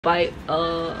35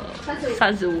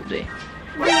对。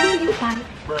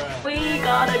We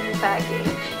got a new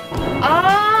package.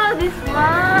 Oh, this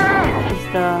one! It's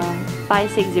the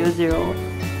 5600.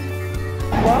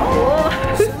 Wow!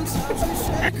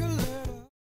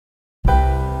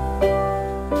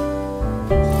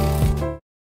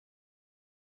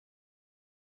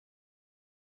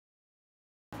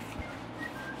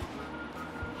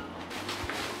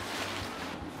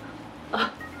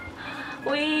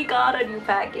 We got a new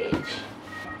package.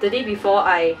 The day before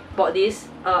I bought this,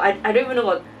 I don't even know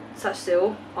about such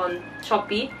sale on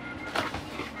Shopee.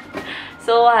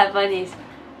 So what happened is,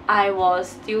 I was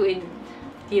still in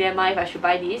dilemma if I should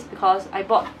buy this because I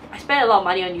spent a lot of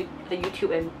money on the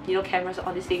YouTube and cameras,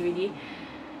 all this thing really.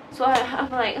 So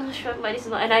I'm like, oh, should I buy this or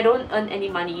not? And I don't earn any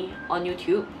money on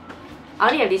YouTube. I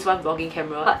only have this one vlogging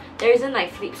camera, but there isn't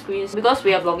like flip screens because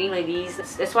we are vlogging like this.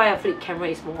 That's why a flip camera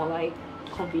is more like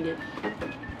convenient.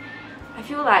 I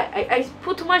feel like I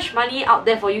put too much money out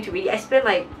there for YouTube really. I spend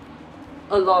like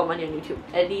a lot of money on YouTube,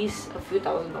 at least a few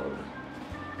 $1,000s.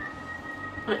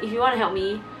 If you want to help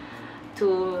me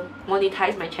to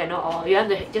monetize my channel, or you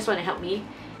just want to help me,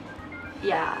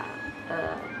 yeah,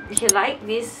 you can like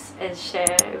this and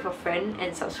share with a friend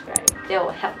and subscribe. That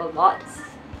will help a lot.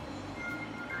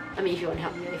 I mean, if you want to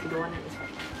help me, if you don't want to, it's fine.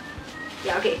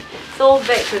 Yeah, okay. So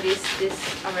back to this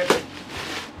umbrella.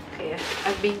 Okay,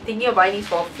 I've been thinking of buying this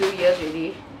for a few years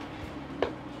already,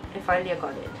 and finally I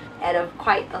got it at a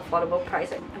quite affordable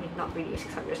price. I mean, not really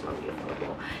 600 is not really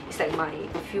affordable. It's like my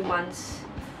few months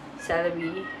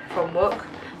salary from work,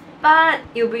 but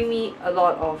it'll bring me a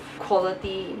lot of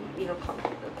quality,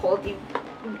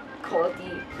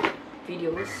 quality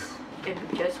videos and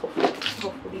pictures.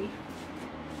 Hopefully.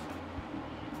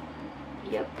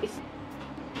 Yep, it's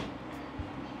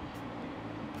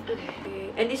okay.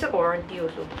 And this is a warranty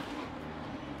also.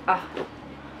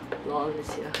 Lol,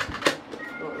 this here.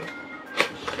 Lol.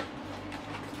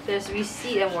 There's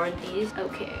receipt and warranties.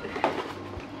 Okay.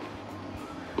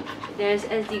 There's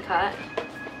SD card.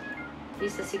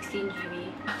 This is a 16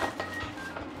 GB.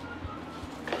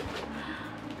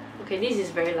 Okay, this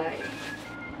is very light.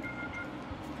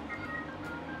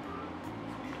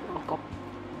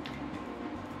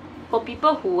 For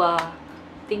people who are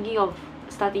thinking of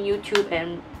starting YouTube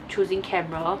and choosing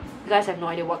camera, you guys have no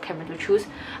idea what camera to choose.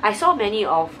 I saw many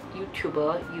of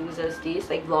YouTuber uses this,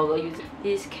 like vlogger use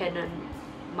this Canon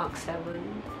Mark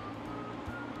 7.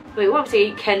 Wait, what I'm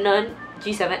saying? Canon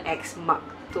G7X Mark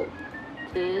II.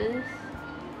 This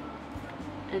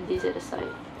and this at the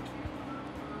side.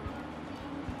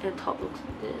 And top looks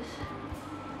like this.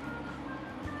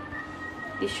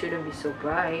 This shouldn't be so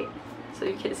bright, so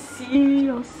you can see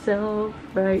yourself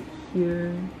right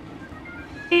here.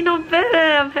 Hey, not bad,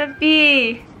 I'm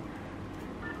happy.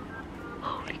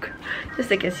 Holy crap.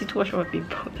 Just I can see too much of my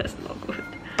pimple, that's not good.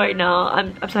 Right now,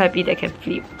 I'm so happy that I can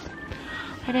flip.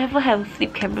 I never have a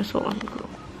flip camera so long ago.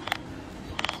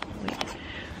 Wait.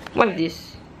 What is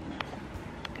this?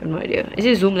 I have no idea. Is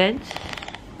it zoom lens?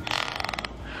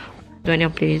 Do I need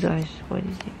to play his eyes? What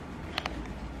is it?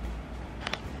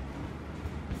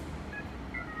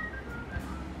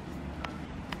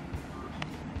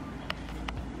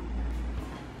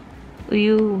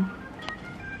 Ew.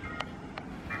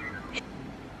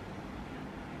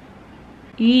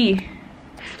 Eee.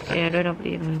 Yeah, I don't know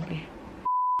play,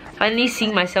 Finally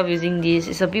seeing myself using this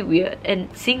is a bit weird, and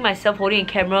seeing myself holding a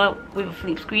camera with a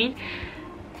flip screen,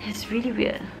 it's really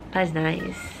weird. That's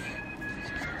nice.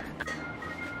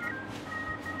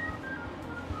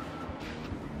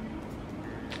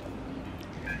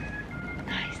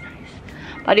 Nice.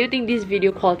 But do you think this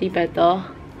video quality better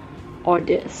or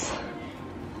this?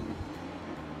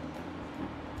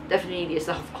 Definitely this,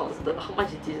 of course. How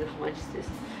much is this? How much is this?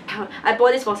 I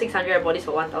bought this for 600, I bought this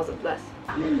for 1000 plus.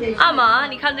 阿妈，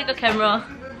你看这个 camera。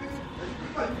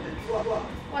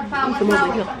什么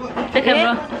video？这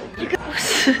camera。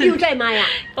又在买啊？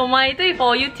我买对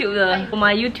for YouTube 的，我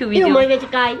买 YouTube video。又买这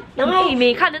个，然后你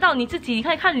没看得到你自己，你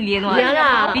看看脸嘛，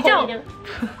比较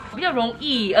容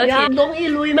易，而且容易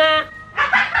累吗？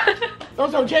多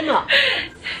少钱了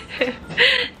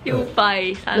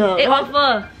？630，哎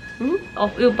offer。 哦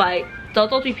，600，找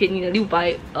到最便宜的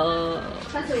635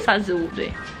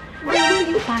对。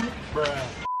600。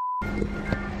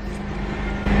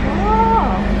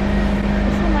Oh,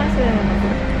 so nice.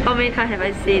 How many times have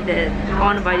I said that I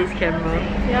want to buy this camera?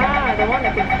 Yeah, the one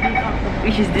that can flip up.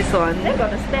 Which is this one? They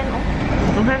got the stand on.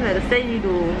 Sometimes like the stand you need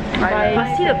to buy.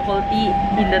 See the quality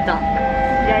in the dark.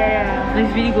 Yeah.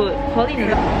 It's really good. Quality in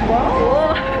the dark.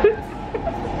 Wow.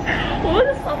 Oh,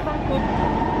 that's so fun.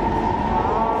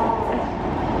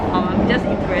 I'm just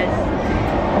impressed.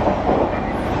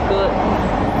 Good.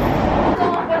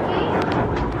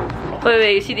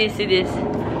 Wait, you see this, see this.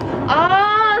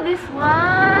 Oh, this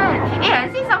one. Hey, I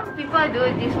see some people do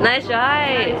this one. Nice,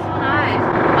 right? Yeah, it's so nice.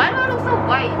 Why do I look so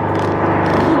white?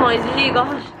 Oh, is it?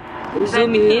 Gosh.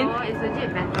 Zoom in. No, it's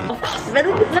legit better. Of course, better.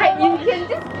 Like, you can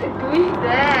just keep doing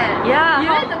that. Yeah. You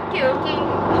have to keep looking.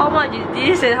 How much is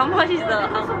this and how much is the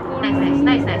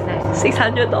Nice.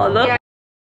 $600? Yeah. The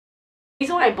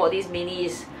reason why I bought this mainly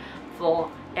is for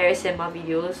ASMR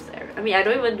videos. I mean, I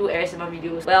don't even do ASMR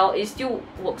videos. Well, it still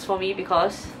works for me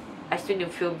because I still need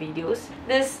to film videos.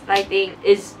 This lighting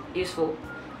is useful.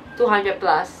 200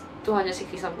 plus,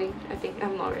 260 something, I think.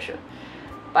 I'm not very sure.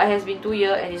 But it has been 2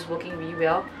 years and it's working really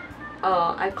well.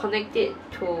 I connect it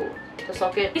to the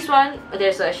socket. This one,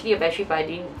 there's actually a battery, but I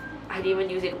didn't even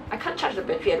use it. I can't charge the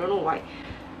battery, I don't know why.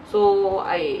 So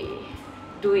I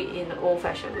do it in an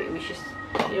old-fashioned way, which is,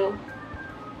 you know,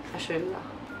 I'll show you now.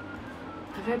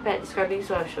 I'm very bad describing,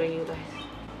 so I'm showing you guys.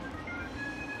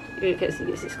 You can see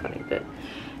this is connected,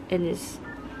 and it's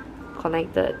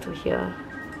connected to here.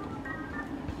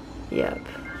 Yep.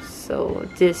 So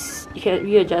this, you can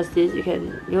readjust this. You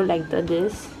can, you know, lengthen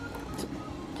this.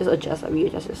 Just adjust,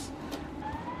 readjust this.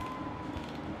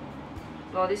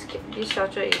 Well, this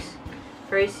charger is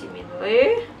very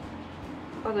similar.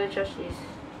 How do I adjust this?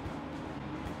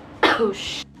 Oh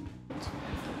shit.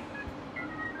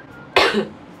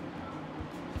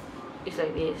 It's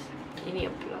like this. You need a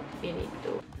plug. You need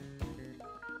to.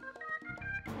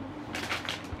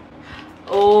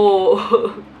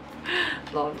 Oh.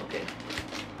 Long. Okay.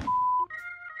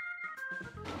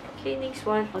 Okay, next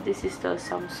one. Oh, this is the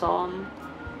Samsung.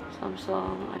 I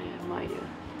have no idea.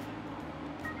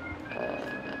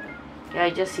 Yeah, I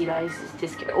just see that it's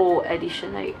this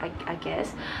edition. I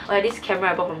guess. This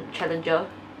camera I bought from Challenger.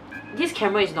 This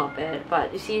camera is not bad,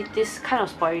 but you see, this kind of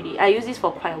spoiled already. I used this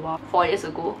for quite a while. 4 years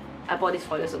ago. I bought this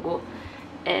 4 years ago,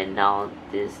 and now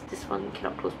this one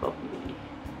cannot close properly.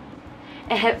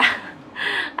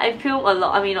 I film a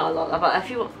lot. I mean, not a lot, but I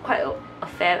film quite a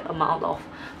fair amount of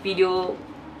video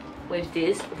with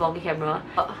this vlogging camera.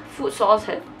 Food sauce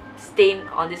have stained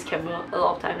on this camera a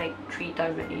lot of time, like 3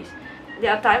 times at least.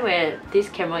 There are times where this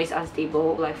camera is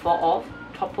unstable, like fall off,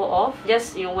 topple off.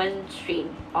 Just, you know, went straight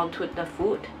onto the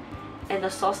food, and the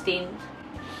sauce stain.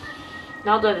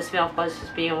 Now don't have the smell, of course,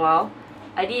 it's been a while.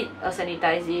 I did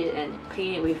sanitize it and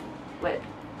clean it with wet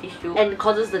tissue, and it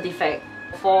causes the defect.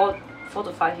 4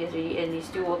 to 5 years already, and it's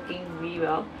still working really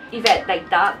well. If at like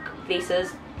dark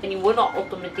places, and it will not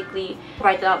automatically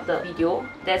brighten up the video,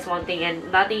 that's one thing. And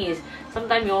another thing is,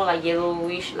 sometimes, you know, like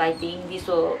yellowish lighting, this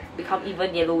will become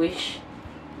even yellowish.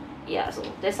 Yeah, so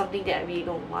that's something that I really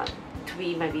don't want to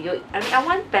be in my video. I mean, I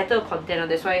want better content,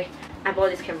 and that's why I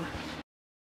bought this camera.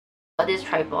 This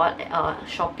tripod at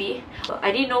Shopee.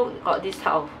 I didn't know got this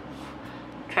type of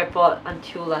tripod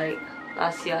until like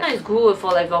last year. It's good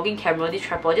for like vlogging camera, this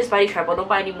tripod. Just buy this tripod, don't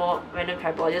buy any more random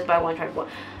tripod, just buy one tripod.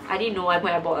 I didn't know when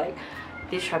I bought like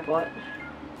this tripod.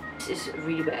 This is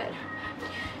really bad.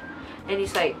 And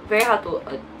it's like very hard to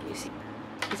you see.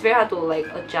 It's very hard to like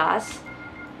adjust,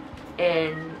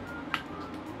 and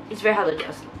it's very hard to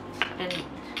adjust. And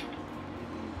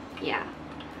yeah,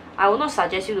 I will not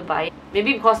suggest you to buy it.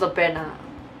 Maybe because the brand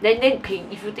then okay,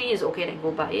 if you think it's okay, then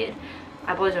go buy it.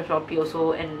 I bought it from Shopee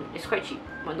also, and it's quite cheap,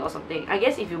 $1 or something. I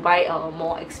guess if you buy a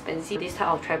more expensive this type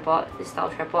of tripod, this style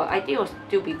of tripod, I think it will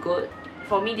still be good.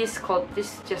 For me, this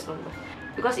just normal.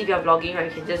 Because if you're vlogging, right,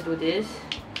 you can just do this.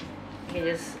 You can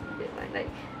just be like,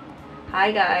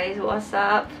 hi guys, what's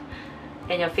up?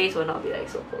 And your face will not be like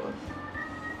so close.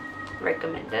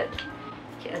 Recommended.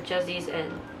 You can adjust this,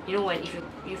 and you know, when if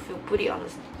you put it on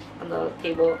the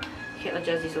table, you can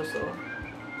adjust this also.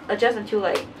 Adjust until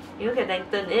like, you know, can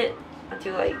lengthen it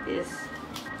until like this.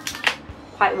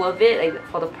 Quite worth it, like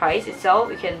for the price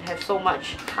itself. You can have so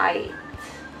much height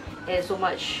and so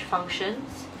much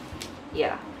functions.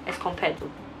 Yeah, as compared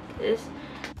to this.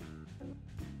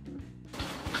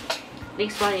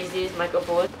 Next one is this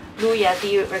microphone, Blue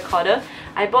Yeti recorder.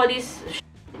 I bought this.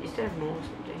 Is there more or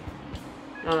something?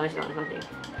 No, it's not nothing.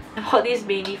 I bought this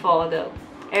mainly for the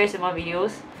ASMR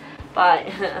videos, but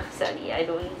sadly I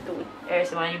don't do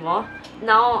ASMR anymore.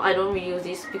 Now I don't really use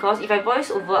this because if I voice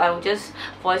over, I will just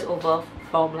voice over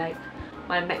from like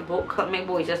my MacBook.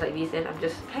 MacBook is just like this, and I'm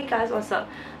just, hey guys, what's up?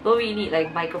 Don't really need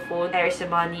like microphone.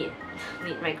 ASMR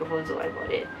need microphone, so I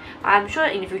bought it. I'm sure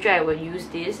in the future I will use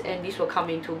this, and this will come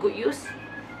into good use.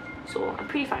 So I'm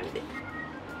pretty fine with it.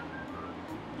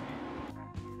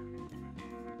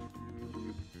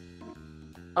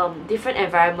 Different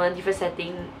environment, different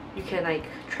setting, you can like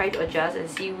try to adjust and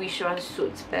see which one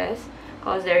suits best.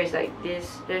 Cause there is like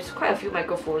this, there's quite a few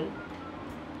microphones.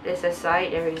 There's a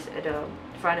side, there is at the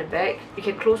front and back. You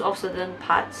can close off certain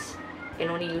parts can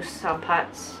only use some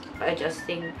parts by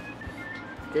adjusting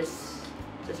this.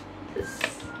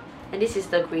 And this is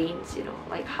the grains, you know,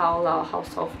 like how loud, how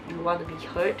soft you want to be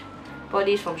heard. Bought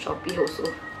this from Shopee also.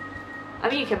 I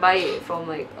mean, you can buy it from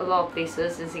like a lot of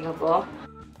places in Singapore.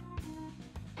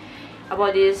 I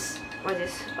bought this,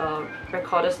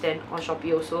 recorder stand on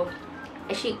Shopee also.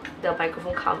 Actually, the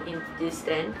microphone comes in this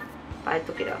stand, but I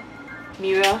took it out.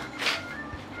 Mirror,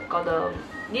 got the,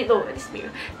 no, this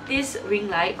mirror. This ring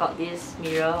light got this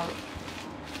mirror.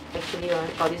 Actually,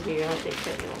 got this mirror. They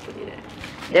can put it there.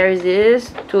 There is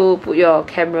this to put your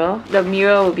camera. The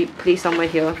mirror will be placed somewhere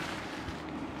here.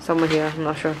 Somewhere here, I'm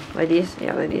not sure. Like this,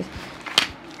 yeah, like this.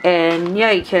 And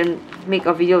yeah, you can make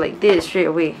a video like this straight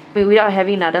away without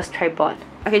having another tripod.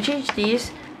 I can change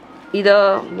these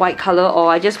either white color or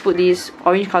I just put this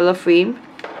orange color frame.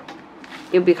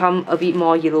 It'll become a bit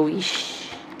more yellowish.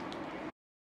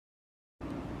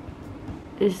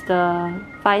 It's the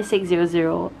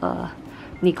 5600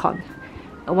 Nikon.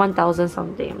 1000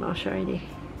 something, I'm not sure already.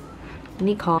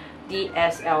 Nikon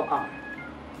DSLR.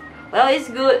 Well, it's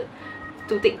good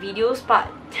to take videos, but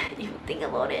if you think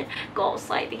about it, go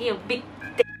outside taking a big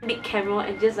camera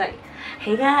and just like,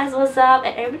 hey guys, what's up?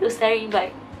 And everybody was staring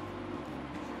like,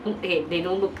 okay, they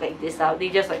don't look like this out. They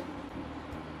just like,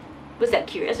 was that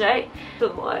curious, right? I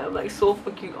don't know why I'm like so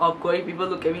fucking awkward. People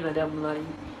look at me like that. I'm like,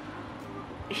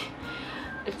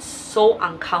 it's so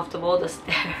uncomfortable, the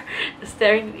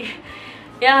staring.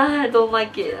 Yeah, I don't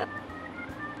like it.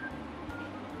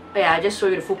 But yeah, I just show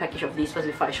you the full package of these first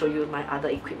before I show you my other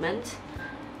equipment.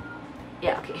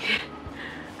 Yeah, okay.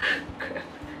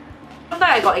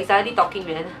 Sometimes I got anxiety talking,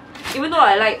 man. Even though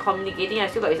I like communicating, I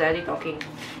still got anxiety talking.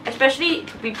 Especially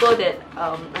to people that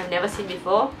I've never seen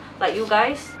before, like you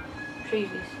guys. I'll show you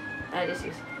this. This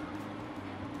is.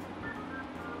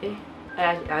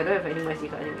 I don't have any my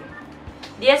secret anyway.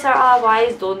 DSLR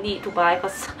wise, don't need to buy,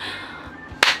 cause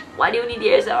why do you need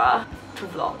DSLR to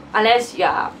vlog? Unless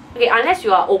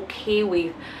you are okay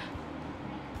with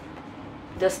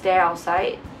the stare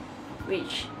outside,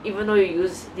 which even though you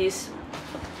use this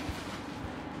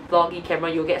vlogging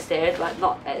camera, you'll get stares, but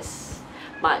not as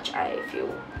much I feel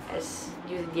as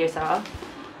using DSLR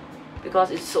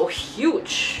because it's so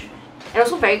huge and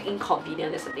also very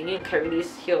inconvenient. That's the thing. You carry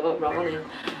this here around and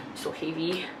it's so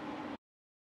heavy.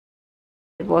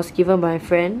 It was given by a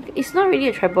friend. It's not really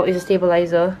a tripod, it's a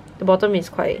stabilizer. The bottom is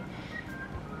quite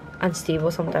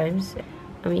unstable sometimes.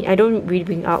 I mean, I don't really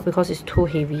bring out because it's too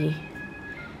heavy.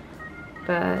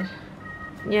 But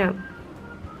yeah.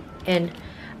 And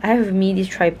I have with me this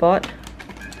tripod.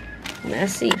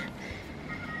 Let's see.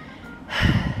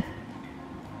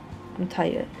 I'm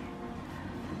tired.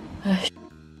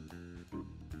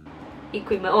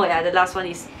 Equipment. Oh yeah, the last one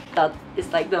is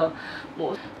like the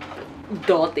most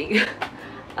dull thing.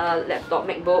 Laptop,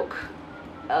 MacBook.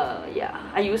 Yeah,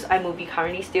 I use iMovie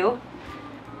currently still.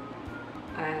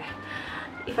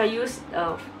 If I use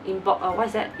what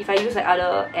is that? If I use like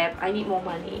other app, I need more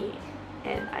money,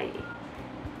 and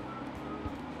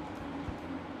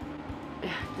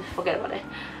just forget about that.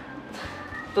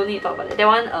 Don't need to talk about that. That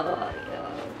one,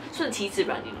 顺其自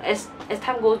然, you know. As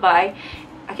time goes by,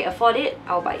 I can afford it.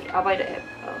 I'll buy the app.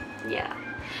 Yeah.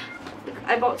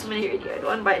 I bought so many already. I don't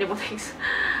want to buy any more things.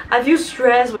 I feel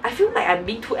stressed. I feel like I'm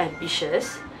being too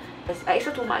ambitious. I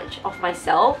expect too much of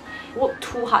myself. Work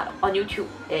too hard on YouTube,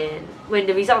 and when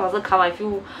the result doesn't come, I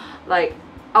feel like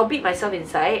I'll beat myself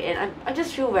inside, and I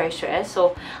just feel very stressed.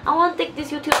 So I want to take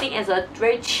this YouTube thing as a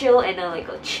very chill and like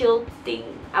a chill thing.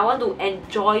 I want to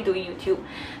enjoy doing YouTube,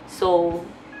 so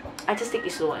I just take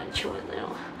it slow and chill, and you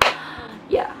know,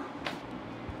 yeah.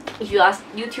 If you ask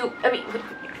YouTube, I mean,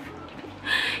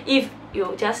 if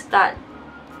you just start,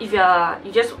 if you want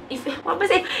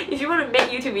to make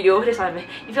YouTube video, that's what I meant.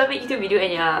 If you want to make YouTube video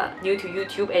and you're new to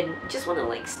YouTube and just want to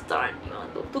like start, you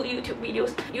want to do YouTube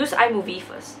videos, use iMovie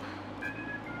first.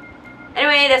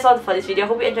 Anyway, that's all for this video. I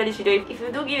hope you enjoyed this video. If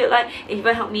you do, give it a like, and if you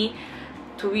want to help me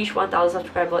to reach 1000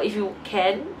 subscribers, if you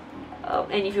can,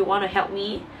 and if you want to help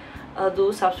me,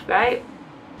 do subscribe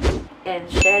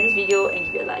and share this video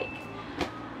and give it a like.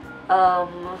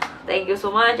 Thank you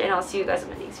so much, and I'll see you guys in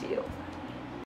my next video.